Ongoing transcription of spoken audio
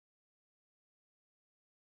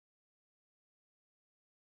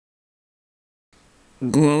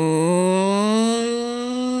Good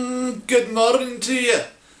morning to you.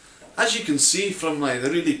 As you can see from my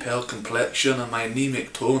really pale complexion and my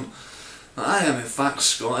anemic tone, I am in fact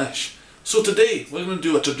Scottish. So today we're going to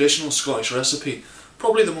do a traditional Scottish recipe,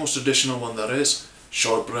 probably the most traditional one there is,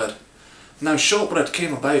 shortbread. Now shortbread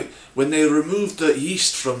came about when they removed the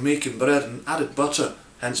yeast from making bread and added butter,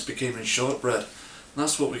 hence became shortbread. And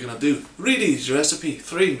that's what we're going to do. Really easy recipe,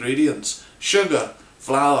 3 ingredients, sugar,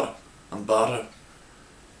 flour and butter.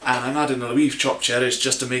 And I'm adding a wee chopped cherries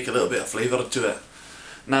just to make a little bit of flavour to it.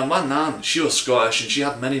 Now my nan, she was Scottish and she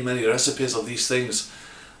had many recipes of these things,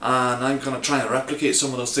 and I'm going to try and replicate some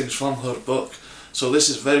of those things from her book. So this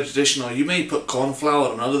is very traditional. You may put corn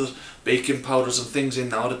flour and other baking powders and things in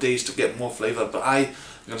nowadays to get more flavour, but I'm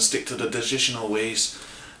going to stick to the traditional ways.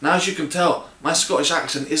 Now as you can tell, my Scottish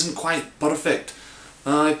accent isn't quite perfect.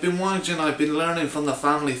 I've been learning from the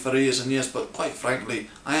family for years and years, but quite frankly,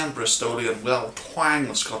 I am Bristolian with a twang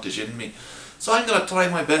of Scottish in me. So I'm going to try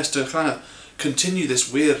my best to kind of continue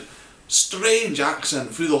this weird, strange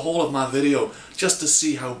accent through the whole of my video, just to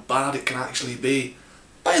see how bad it can actually be.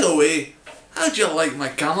 By the way, how do you like my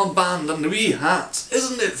camel band and the wee hat?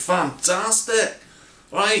 Isn't it fantastic?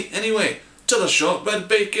 Right, anyway, to the shortbread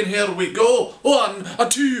baking, here we go. 1,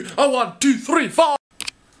 2, 1, 2, 3, 4.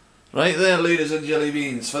 Right there, ladies and jelly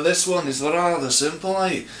beans, for this one is rather simple,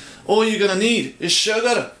 eh? All you're going to need is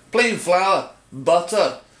sugar, plain flour,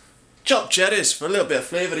 butter, chopped cherries for a little bit of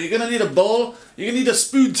flavour. You're going to need a bowl, you're going to need a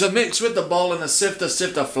spoon to mix with the bowl and a sift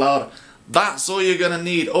of flour. That's all you're going to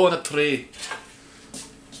need. Oh, and a tray.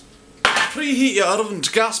 Preheat your oven to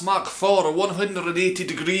gas mark 4 or 180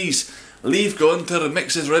 degrees. Leave go until the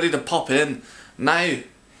mix is ready to pop in. Now,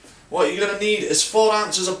 what you're going to need is 4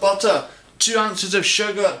 ounces of butter, 2 ounces of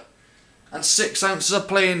sugar, and 6 ounces of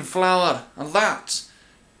plain flour, and that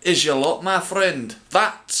is your lot, my friend.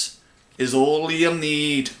 That is all you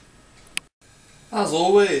need. As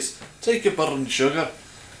always, take your butter and sugar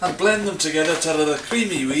and blend them together to a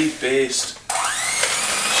creamy wee paste.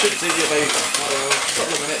 Should take you about a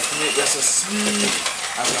couple of minutes to make this as smooth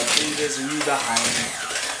as a baby's wee behind.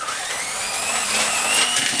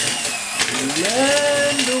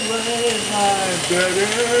 Blend away, my baby.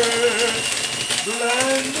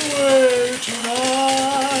 Blend away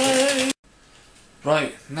tonight.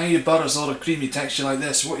 Right, now your butter's all a creamy texture like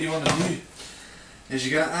this, what you want to do is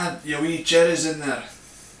you're going to add your wee cherries in there.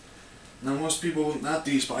 Now most people won't add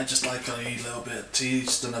these, but I just like a wee little bit of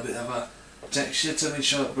taste and a bit of a texture to my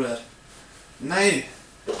shortbread. Now,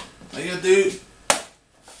 what you're going to do,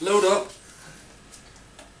 load up,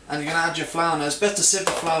 and you're going to add your flour. Now it's best to sift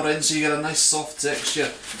the flour in so you get a nice soft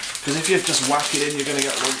texture, because if you just whack it in you're going to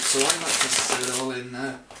get lumps, so I like to sit it all in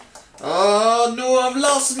now. Oh no, I've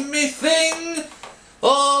lost me thing!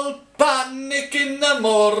 All panic in the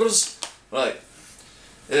moors! Right,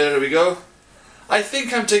 there we go. I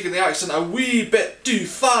think I'm taking the accent a wee bit too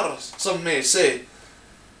far, some may say.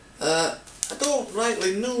 I don't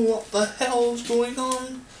rightly know what the hell's going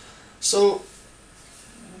on, so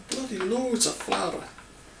bloody loads of flour.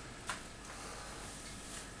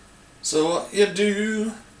 So what you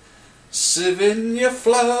do, sieve in your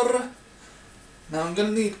flour. Now I'm going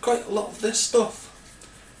to need quite a lot of this stuff.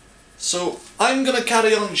 So I'm going to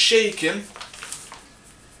carry on shaking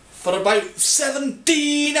for about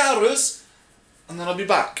 17 hours, and then I'll be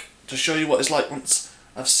back to show you what it's like once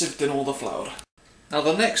I've sieved in all the flour. Now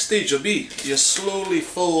the next stage will be you slowly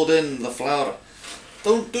fold in the flour.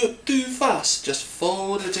 Don't do it too fast, just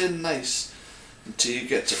fold it in nice until you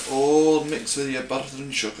get it all mixed with your butter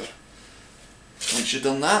and sugar. Once you've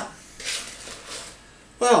done that,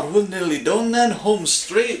 well, we're nearly done then. Home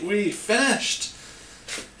straight, we finished.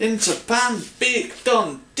 Into pan, bake,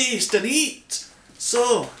 done, taste and eat.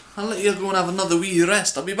 So, I'll let you go and have another wee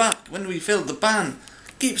rest. I'll be back when we fill the pan.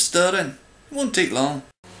 Keep stirring, it won't take long.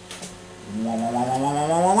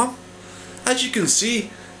 As you can see,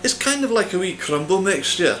 it's kind of like a wee crumble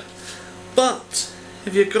mixture, but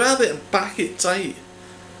if you grab it and pack it tight, it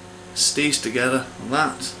stays together, and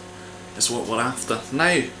that is what we're after.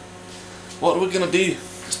 Now, what we're going to do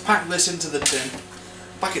is pack this into the tin,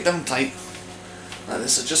 pack it down tight, like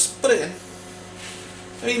this, so just put it in.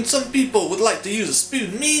 I mean, some people would like to use a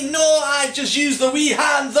spoon. Me, no, I just use the wee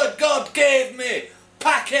hand that God gave me.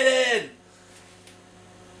 Pack it in!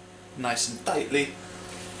 Nice and tightly.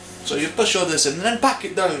 So you push all this in and then pack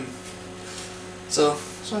it down. So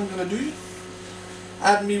I'm going to do,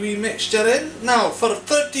 add me wee mixture in. Now, for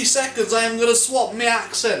 30 seconds I am going to swap my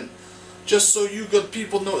accent, just so you good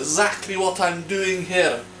people know exactly what I'm doing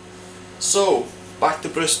here. So, back to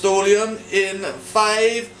Bristolian in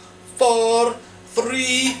 5, 4,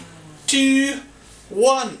 3, 2,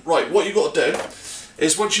 1. Right, what you got to do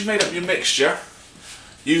is once you've made up your mixture,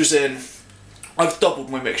 I've doubled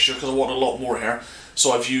my mixture because I want a lot more here.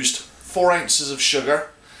 So I've used 4 ounces of sugar,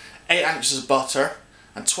 8 ounces of butter,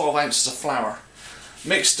 and 12 ounces of flour.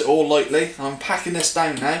 Mixed it all lightly, and I'm packing this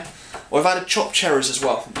down now. I've added chopped cherries as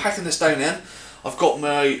well. I'm packing this down in. I've got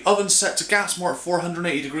my oven set to gas more at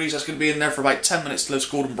 480 degrees. That's going to be in there for about 10 minutes till it's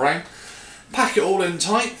golden brown. Pack it all in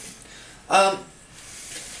tight.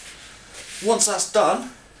 Once that's done,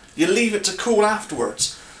 you leave it to cool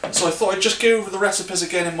afterwards. So I thought I'd just go over the recipes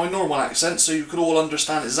again in my normal accent so you could all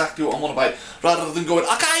understand exactly what I'm on about, rather than going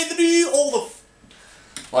all the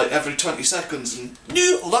like every 20 seconds and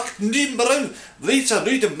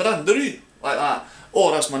like that.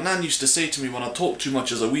 Or as my nan used to say to me when I talked too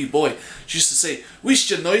much as a wee boy, she used to say, "Wish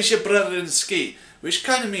your noise your brother in ski," which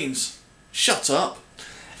kind of means shut up.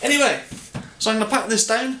 Anyway, so I'm going to pack this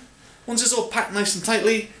down. Once it's all packed nice and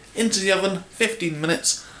tightly, into the oven, 15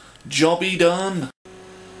 minutes, jobby done.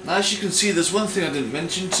 Now as you can see, there's one thing I didn't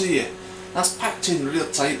mention to you. That's packed in real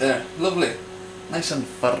tight there. Lovely. Nice and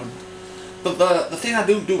firm. But the thing I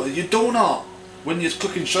don't do, you do not, when you're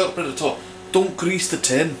cooking shortbread at all, don't grease the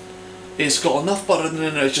tin. It's got enough butter in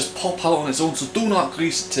there, it's just pop out on its own, so do not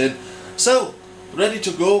grease the tin. So, ready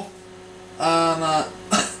to go. And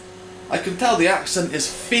I can tell the accent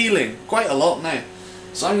is feeling quite a lot now.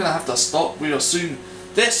 So I'm going to have to stop real soon.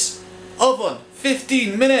 This oven,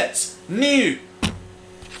 15 minutes, new.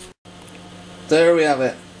 There we have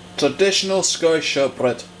it. Traditional Scottish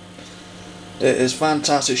shortbread. It is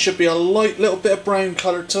fantastic. Should be a light little bit of brown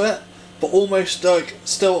colour to it, but almost like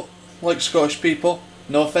still like Scottish people.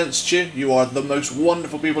 No offence to you, you are the most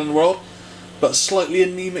wonderful people in the world, but slightly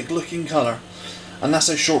anemic looking colour. And that's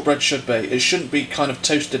how shortbread should be. It shouldn't be kind of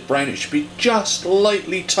toasted brown, it should be just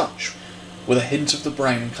lightly touched with a hint of the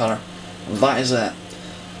brown colour. And that is it.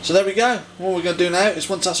 So there we go. What we're going to do now is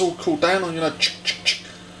once that's all cooled down, I'm going to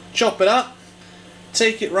chop it up,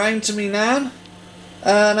 take it round to me nan,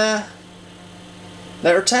 and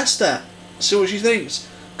let her test it. See what she thinks.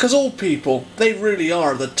 Because old people, they really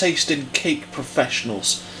are the tasting cake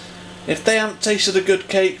professionals. If they haven't tasted a good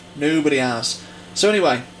cake, nobody has. So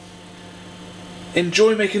anyway,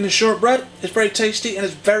 enjoy making the shortbread. It's very tasty and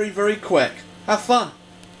it's very, very quick. Have fun.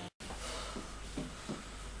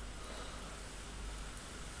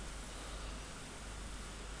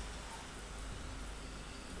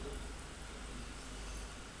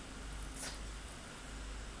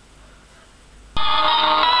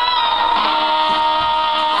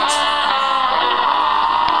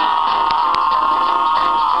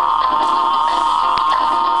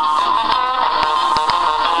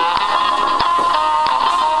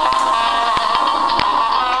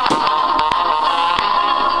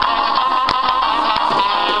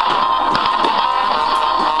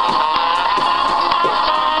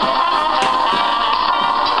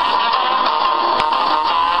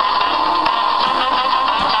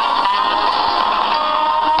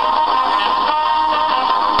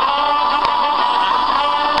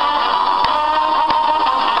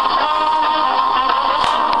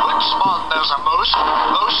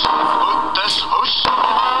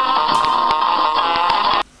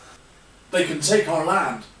 They can take our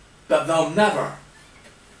land, but they'll never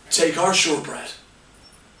take our shortbread.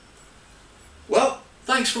 Well,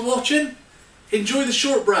 thanks for watching. Enjoy the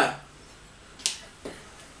shortbread.